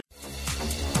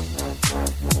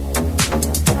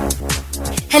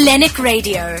Hellenic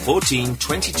Radio.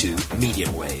 1422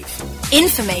 medium wave.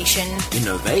 Information.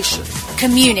 Innovation.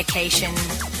 Communication.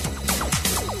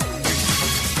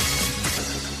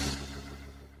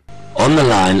 On the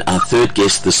line, our third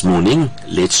guest this morning.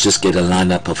 Let's just get a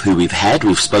lineup of who we've had.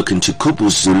 We've spoken to Kubu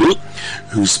Zulu,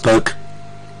 who spoke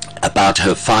about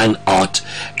her fine art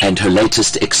and her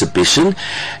latest exhibition,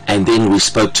 and then we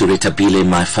spoke to Retabile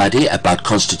Maifade about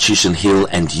Constitution Hill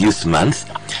and Youth Month.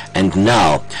 And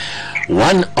now,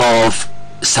 one of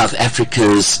South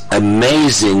Africa's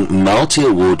amazing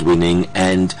multi-award winning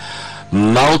and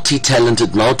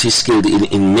multi-talented, multi-skilled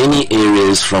in many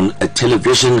areas, from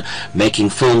television, making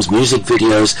films, music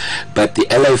videos, but the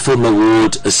LA Film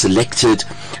Award selected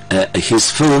his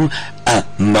film A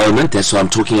Moment. That's what I'm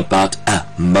talking about, A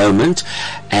Moment.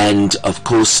 And of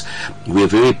course, we're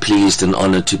very pleased and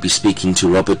honored to be speaking to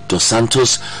Robert Dos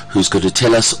Santos, who's going to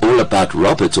tell us all about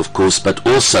Robert, of course, but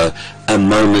also A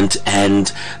Moment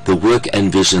and the work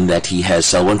and vision that he has.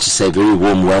 So I want to say a very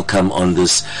warm welcome on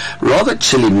this rather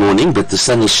chilly morning, but the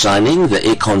sun is shining, the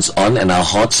aircon's on, and our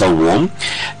hearts are warm,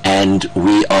 and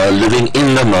we are living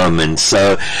in the moment.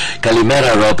 So,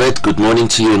 Kalimera, Robert, good morning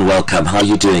to you and welcome. How are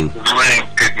you doing? Good morning.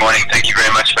 Good morning. Thank you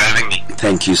very much for having me.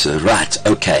 Thank you, sir. Right,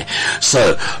 okay.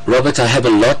 So, Robert, I have a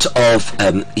lot of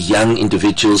young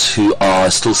individuals who are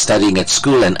still studying at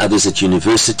school and others at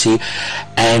university,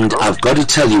 and I've got to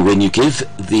tell you, when you give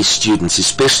these students,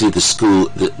 especially the school,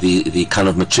 the kind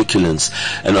of matriculants,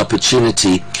 an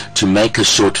opportunity to make a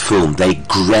short film, they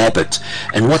grab it.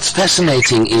 And what's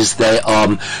fascinating is they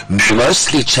are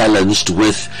mostly challenged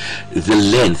with the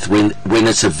length. When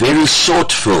it's a very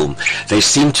short film, they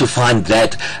seem to find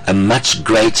that a much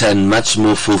greater and much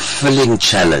more fulfilling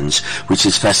challenge, which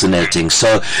is fascinating.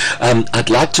 So I'd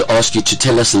like to ask you to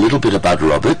tell us a little bit about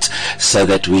Robert, so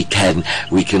that we can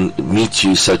meet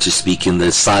you, so to speak, in the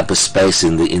cyberspace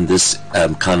in this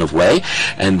kind of way,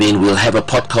 and then we'll have a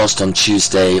podcast on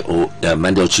Tuesday or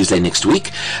Monday or Tuesday next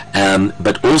week,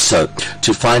 but also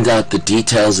to find out the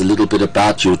details a little bit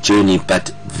about your journey,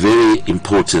 but very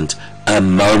important, A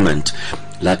Moment.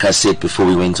 Like I said before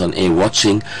we went on air,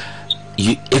 watching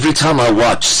you, every time I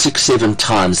watch 6-7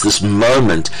 times this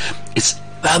moment, it's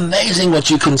amazing what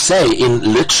you can say in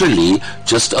literally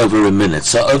just over a minute.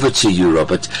 So over to you,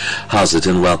 Robert. How's it,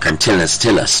 and welcome. Tell us,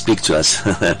 speak to us.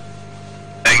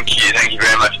 Thank you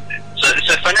very much.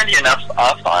 So funnily enough,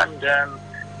 I find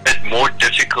it more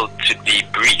difficult to be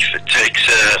brief. It takes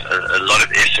a lot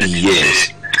of effort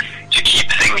to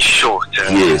keep things short.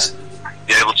 Yes.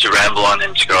 Be able to ramble on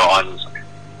and to go on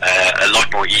a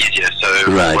lot more easier. So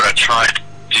what I tried to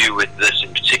do with this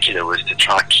in particular was to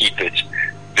try to keep it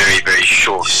very, very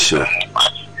short. Sure.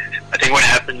 I think what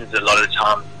happens a lot of the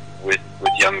time with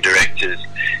young directors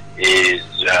is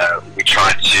we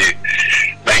try to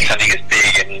make something as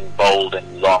big and bold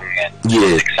and long and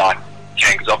exciting,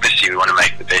 because obviously we want to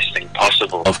make the best thing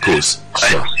possible. Of course.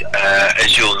 But,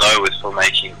 as you'll know with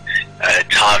filmmaking,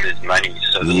 time is money.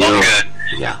 So the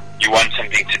longer you want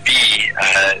something to be,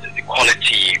 the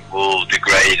quality will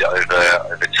degrade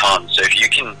over time. So if you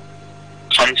can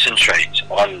concentrate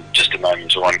on just a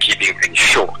moment, or on keeping things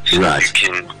short, you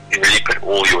can really put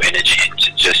all your energy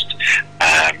into just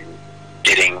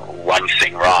getting one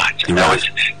thing right. And that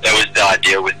was the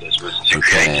idea with this, was to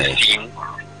create a scene,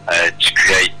 to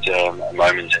create a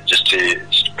moment, and just to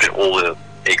put all the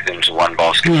eggs into one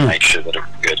basket and make sure that it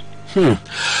was good.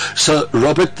 So,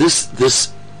 Robert,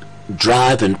 this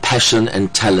drive and passion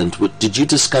and talent, did you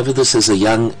discover this as a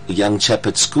young chap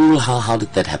at school? How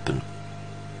did that happen?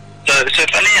 So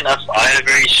funny enough, I had a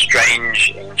very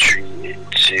strange entry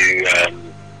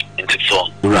into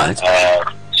film. Right.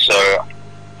 So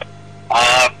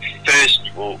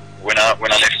when I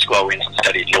left school, I went and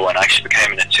studied law, and I actually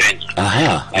became an attorney.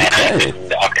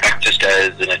 And I practiced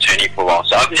as an attorney for a while.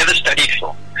 So I've never studied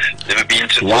film, never been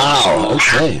to film school.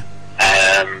 Okay.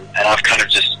 And I've kind of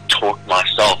just taught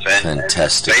myself, and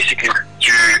basically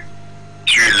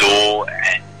through law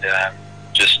and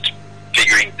just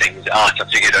figuring things out, I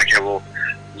figured, okay, well,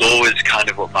 law is kind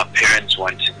of what my parents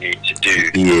wanted me to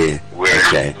do.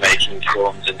 Whereas making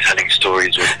films and telling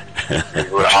stories was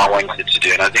what I wanted to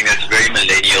do. And I think that's a very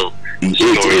millennial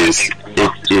story.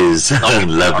 It is.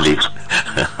 Lovely.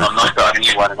 I'm not the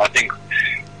only one, and I think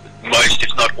most, if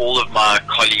not all, of my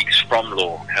colleagues from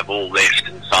law have all left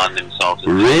and found themselves.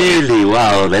 Really?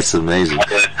 Wow, that's amazing.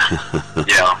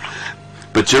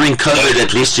 But during COVID,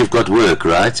 at least you've got work,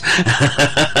 right?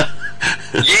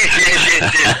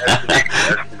 Yes.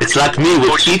 It's like me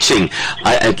with teaching.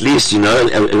 At least,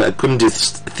 I couldn't do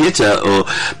theatre or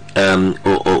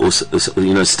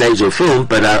stage or film,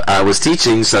 but I was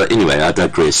teaching. So anyway, I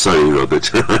digress. Sorry, Robert.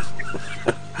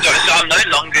 So I'm no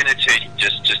longer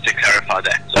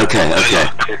Okay.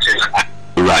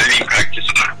 I've been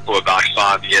practicing for about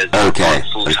 5 years. Okay.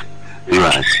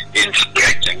 Right.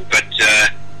 Interacting, but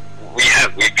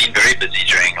we've been very busy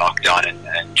during lockdown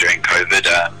and during COVID.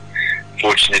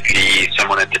 Fortunately,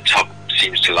 someone at the top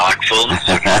seems to like film.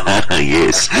 So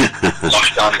yes.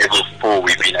 Lockdown level 4,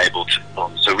 we've been able to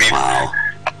film. So we've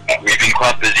been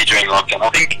quite busy during lockdown. I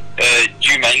think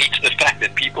due mainly to the fact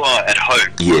that people are at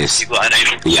home. Yes. People are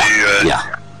unable to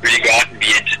really go out and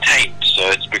be entertained. So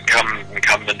it's become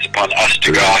incumbent upon us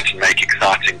to go out and make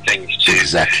exciting things to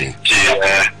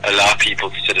allow people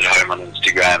to sit at home on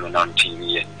Instagram and on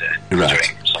TV and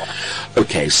doing so.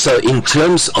 Okay, so in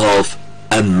terms of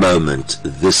a moment,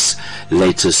 this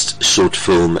latest short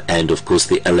film and of course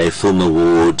the LA Film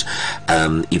Award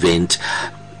event,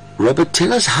 Robert,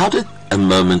 tell us, how did a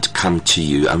moment come to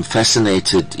you? I'm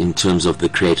fascinated in terms of the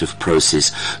creative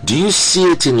process. Do you see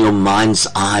it in your mind's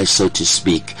eye, so to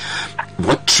speak?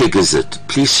 What triggers it?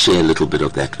 Please share a little bit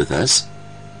of that with us.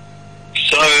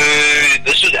 So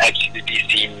this was absolutely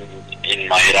seen in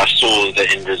my head. I saw the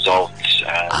end result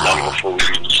long before we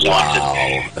started.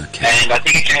 Wow. Okay. And I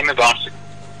think it came about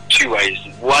two ways.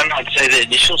 One, I'd say the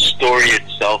initial story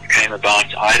itself came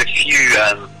about. I had a few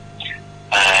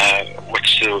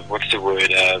what's the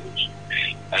word?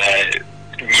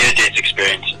 Near-death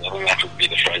experiences. I think that would be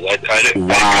the phrase. I had a couple of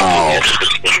near-death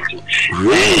experiences.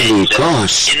 Really? And,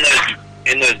 gosh.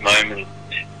 In those moments,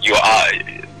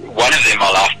 one of them,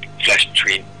 my life flashed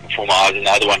before my eyes, and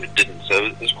the other one it didn't. So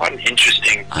it was quite an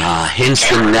interesting. Hence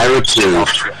the narrative.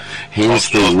 Hence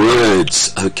the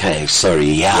words. Okay, sorry.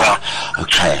 Yeah.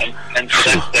 Okay. And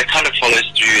so that kind of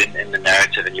follows through in the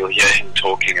narrative, and you'll hear him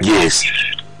talking about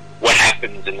what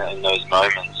happens in those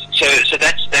moments. So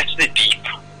that's the deep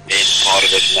end part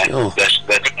of it, and that's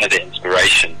kind of the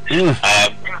inspiration.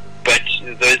 But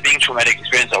those being traumatic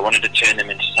experiences, I wanted to turn them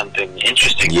into something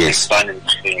interesting, something fun, and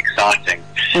something exciting.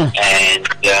 And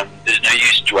there's no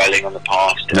use dwelling on the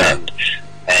past and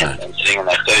sitting on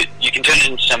that. So you can turn it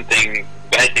into something.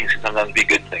 Bad things can sometimes be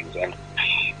good things, and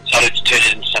started to turn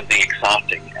it into something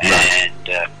exciting. And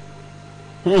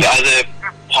the other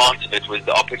part of it was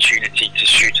the opportunity to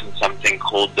shoot on something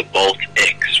called the Bolt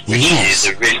X, which is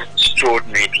a really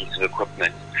extraordinary piece of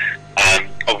equipment,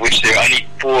 of which there are only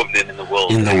 4 of them in the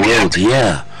world.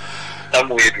 Some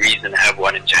weird reason have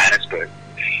one in Johannesburg.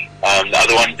 The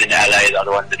other one's in LA, the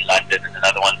other one's in London, and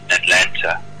another one's in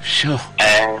Atlanta. Sure.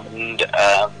 And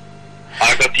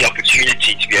I got the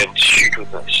opportunity to be able to shoot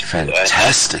with this.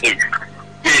 Fantastic. It's a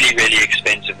really, really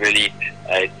expensive, really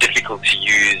difficult to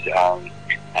use,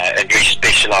 and very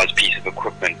specialized piece of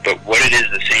equipment. But what it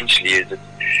is essentially is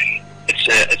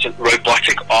it's a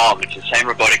robotic arm. It's the same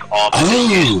robotic arm that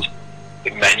used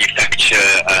to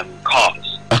manufacture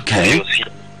cars. Okay. You'll see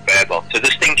variable. So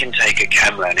this thing can take a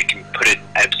camera and it can put it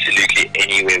absolutely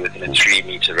anywhere within a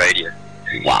 3-meter radius.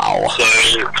 Wow. So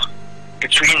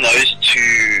between those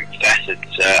two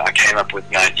facets, I came up with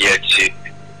an idea to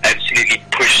absolutely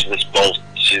push this bolt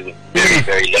to the very,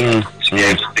 very limit, to be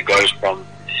able to go from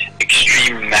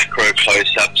extreme macro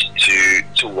close-ups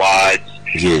to wides,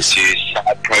 to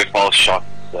side profile shots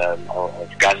of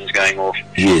guns going off.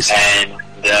 And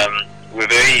we're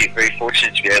very, very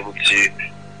fortunate to be able to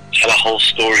tell a whole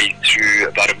story through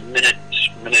about a minute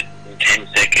and 10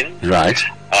 seconds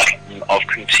of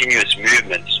continuous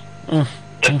movements. The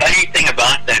funny thing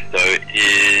about that, though,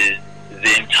 is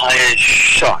the entire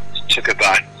shot took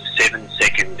about 7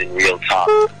 seconds in real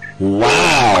time.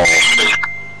 Wow.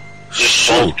 This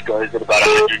bolt goes at about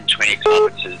 120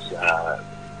 kilometers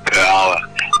per hour,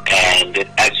 and it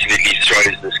absolutely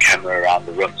throws this camera around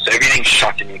the room. So everything's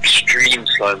shot in extreme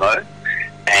slow-mo,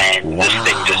 and this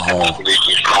thing just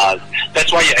absolutely flies.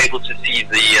 That's why you're able to see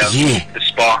the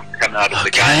spark come out of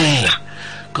the gun.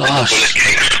 Gosh. And the bullet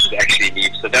cases actually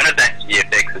leave. So none of that's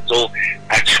VFX. It's all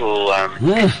actual.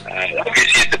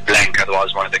 Obviously, it's a blank.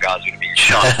 Otherwise, one of the guys would have been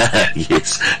shot.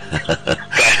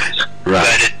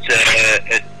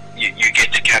 But you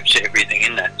get to capture everything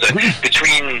in that. So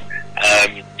between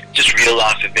just real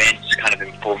life events, kind of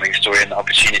informing story, and the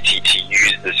opportunity to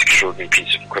use this extraordinary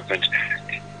piece of equipment.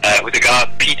 With the guy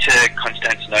Peter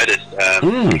Constantinotis,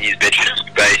 he's Bedford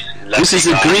based. This is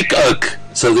a Greek oak.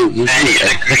 So he's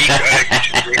a Greek oak.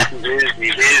 He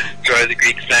is throw the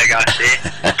Greek flag out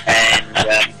there, and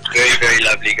very, very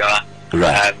lovely guy.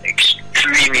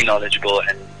 Extremely knowledgeable,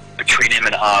 and between him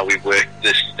and I, we worked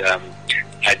this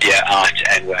idea out,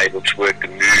 and we're able to work the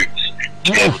moves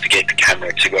to be able to get the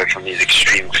camera to go from these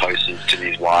extreme closes to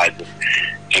these wides,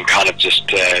 and kind of just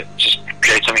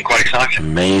create something quite exciting.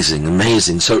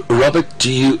 Amazing. So, Robert,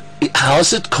 how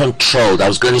is it controlled? I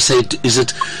was going to say, is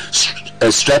it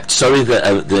strapped? Sorry,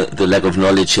 the lack of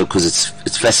knowledge here, because it's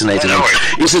It's fascinating. No,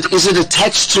 Is it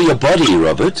attached to your body,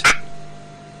 Robert?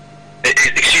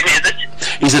 Excuse me, is it?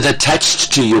 Is it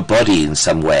attached to your body in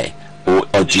some way? Or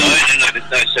do you... No.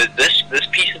 So this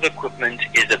piece of equipment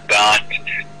is about,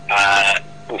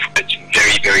 it's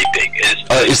very, very big.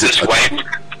 Is it?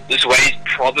 This weighs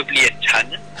probably a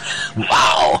ton.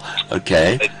 Wow.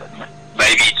 Okay.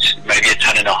 Maybe a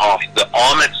ton and a half. The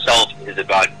arm itself is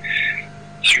about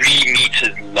 3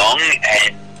 meters long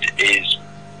and is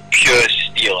pure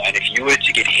steel. And if you were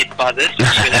to get hit by this,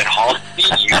 even at half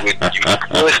speed, you would Wow.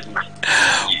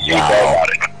 go about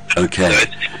it. Okay. So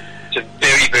it's a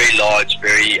very, very large,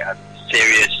 very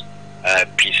serious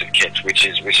piece of kit, which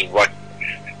is why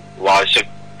I was so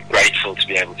grateful to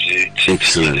be able to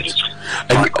Excellent. use it.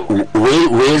 And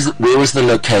where was the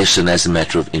location, as a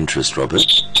matter of interest, Robert?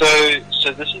 So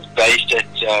this is based at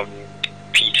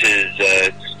Peter's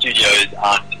studios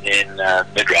out in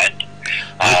Midrand.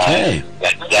 Okay.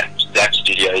 That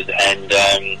studios and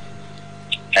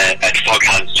at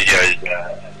Foghound Studios,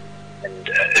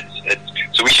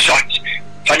 so we shot.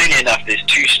 Funnily enough, there's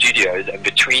 2 studios, and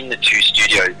between the 2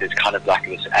 studios, there's kind of like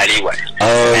this alleyway.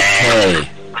 Okay. And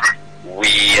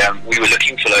we were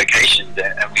looking for locations,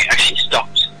 and we actually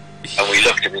stopped and we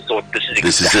looked and we thought, this is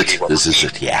exactly what This is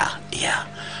it. Yeah.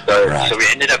 So we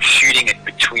ended up shooting it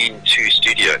between 2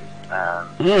 studios.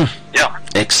 Yeah.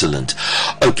 Excellent.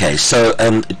 Okay, so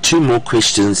 2 more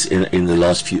questions in the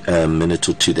last few minute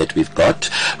or 2 that we've got.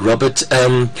 Robert,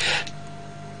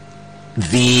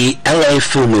 the LA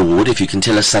Film Award, if you can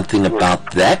tell us something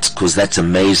about that, because that's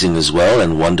amazing as well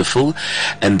and wonderful.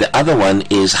 And the other one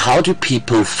is, how do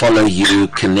people follow you,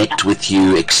 connect with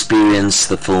you, experience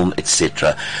the film,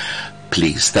 etc.?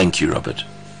 Please. Thank you, Robert.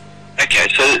 Okay,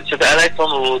 so the LA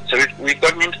Film Awards, so we've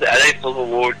gotten into the LA Film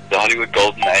Awards, the Hollywood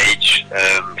Golden Age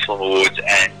Film Awards,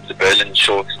 and the Berlin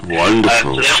Shorts.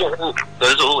 Wonderful. So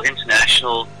those are all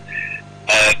international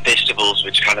festivals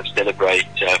which kind of celebrate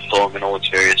film in all its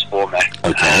various formats.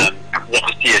 Okay.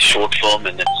 Obviously a short film,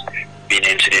 and it's been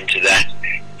entered into that.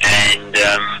 And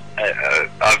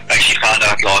I've actually found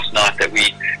out last night that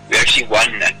we actually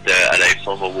won at the LA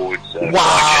Film Awards.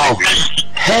 Wow!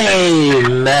 Hey,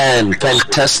 man,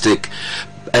 fantastic.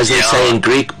 As they say in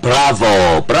Greek,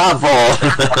 bravo, bravo.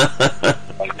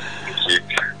 Thank you.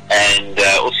 And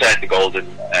also at the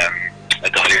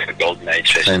Hollywood Golden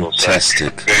Age Festival.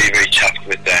 Fantastic. So very, very chuffed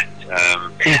with that.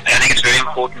 And I think it's very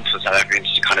important for South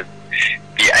Africans to kind of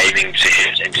be aiming to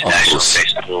hit international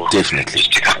festivals. Definitely.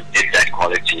 Just to kind of get that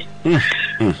quality.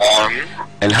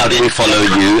 And how do we follow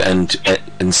you and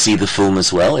see the film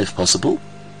as well, if possible?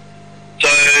 So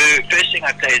first thing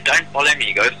I'd say is, don't follow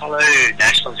me. Go follow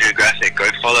National Geographic. Go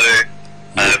follow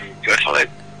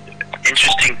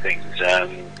interesting things. Go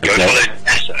follow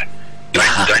NASA.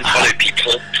 Don't follow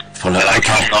people. I'm not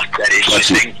that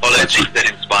interesting. Follow things that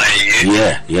inspire you.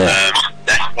 Yeah.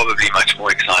 That's probably much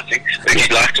more exciting. But if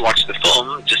you'd like to watch the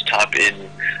film, just type in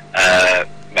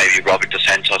maybe Robert Dos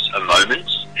Santos A Moment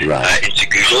into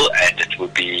Google, and it will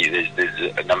be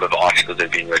there's a number of articles that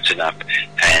have been written up,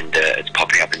 and it's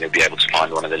popping up, and you'll be able to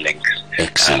find one of the links.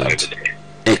 Excellent. Over there.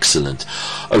 Excellent.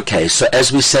 Okay, so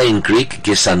as we say in Greek,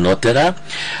 gesanotera,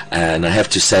 and I have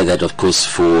to say that, of course,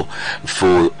 for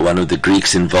one of the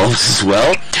Greeks involved as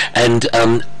well. And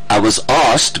I was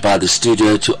asked by the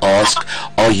studio to ask,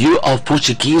 are you of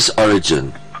Portuguese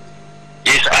origin?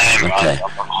 Yes, I am. Okay.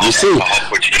 I'm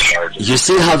You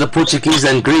see how the Portuguese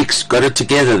and Greeks got it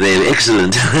together there.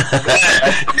 Excellent.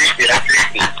 Absolutely.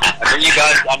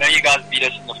 I know you guys beat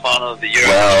us in the final of the Euro.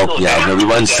 Well, yeah, no, we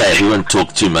won't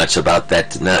talk too much about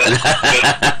that. No.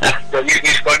 So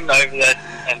we've gotten over that,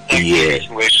 and thank you.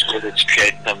 We're sure to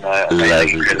create some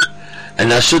amazing credits.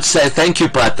 And I should say thank you,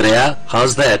 Patria.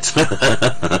 How's that?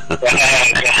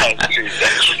 Thank you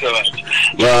so much.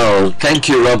 Well, thank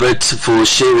you, Robert, for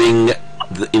sharing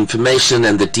the information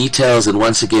and the details, and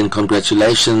once again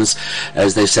congratulations,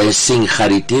 as they say, sing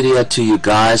charitiria to you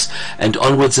guys, and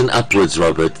onwards and upwards,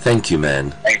 Robert. Thank you,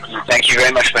 man. Thank you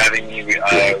very much for having me.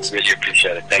 I really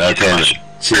appreciate it. Thank you so much.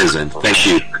 Cheers, man. Thank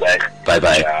you. Bye.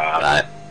 Bye.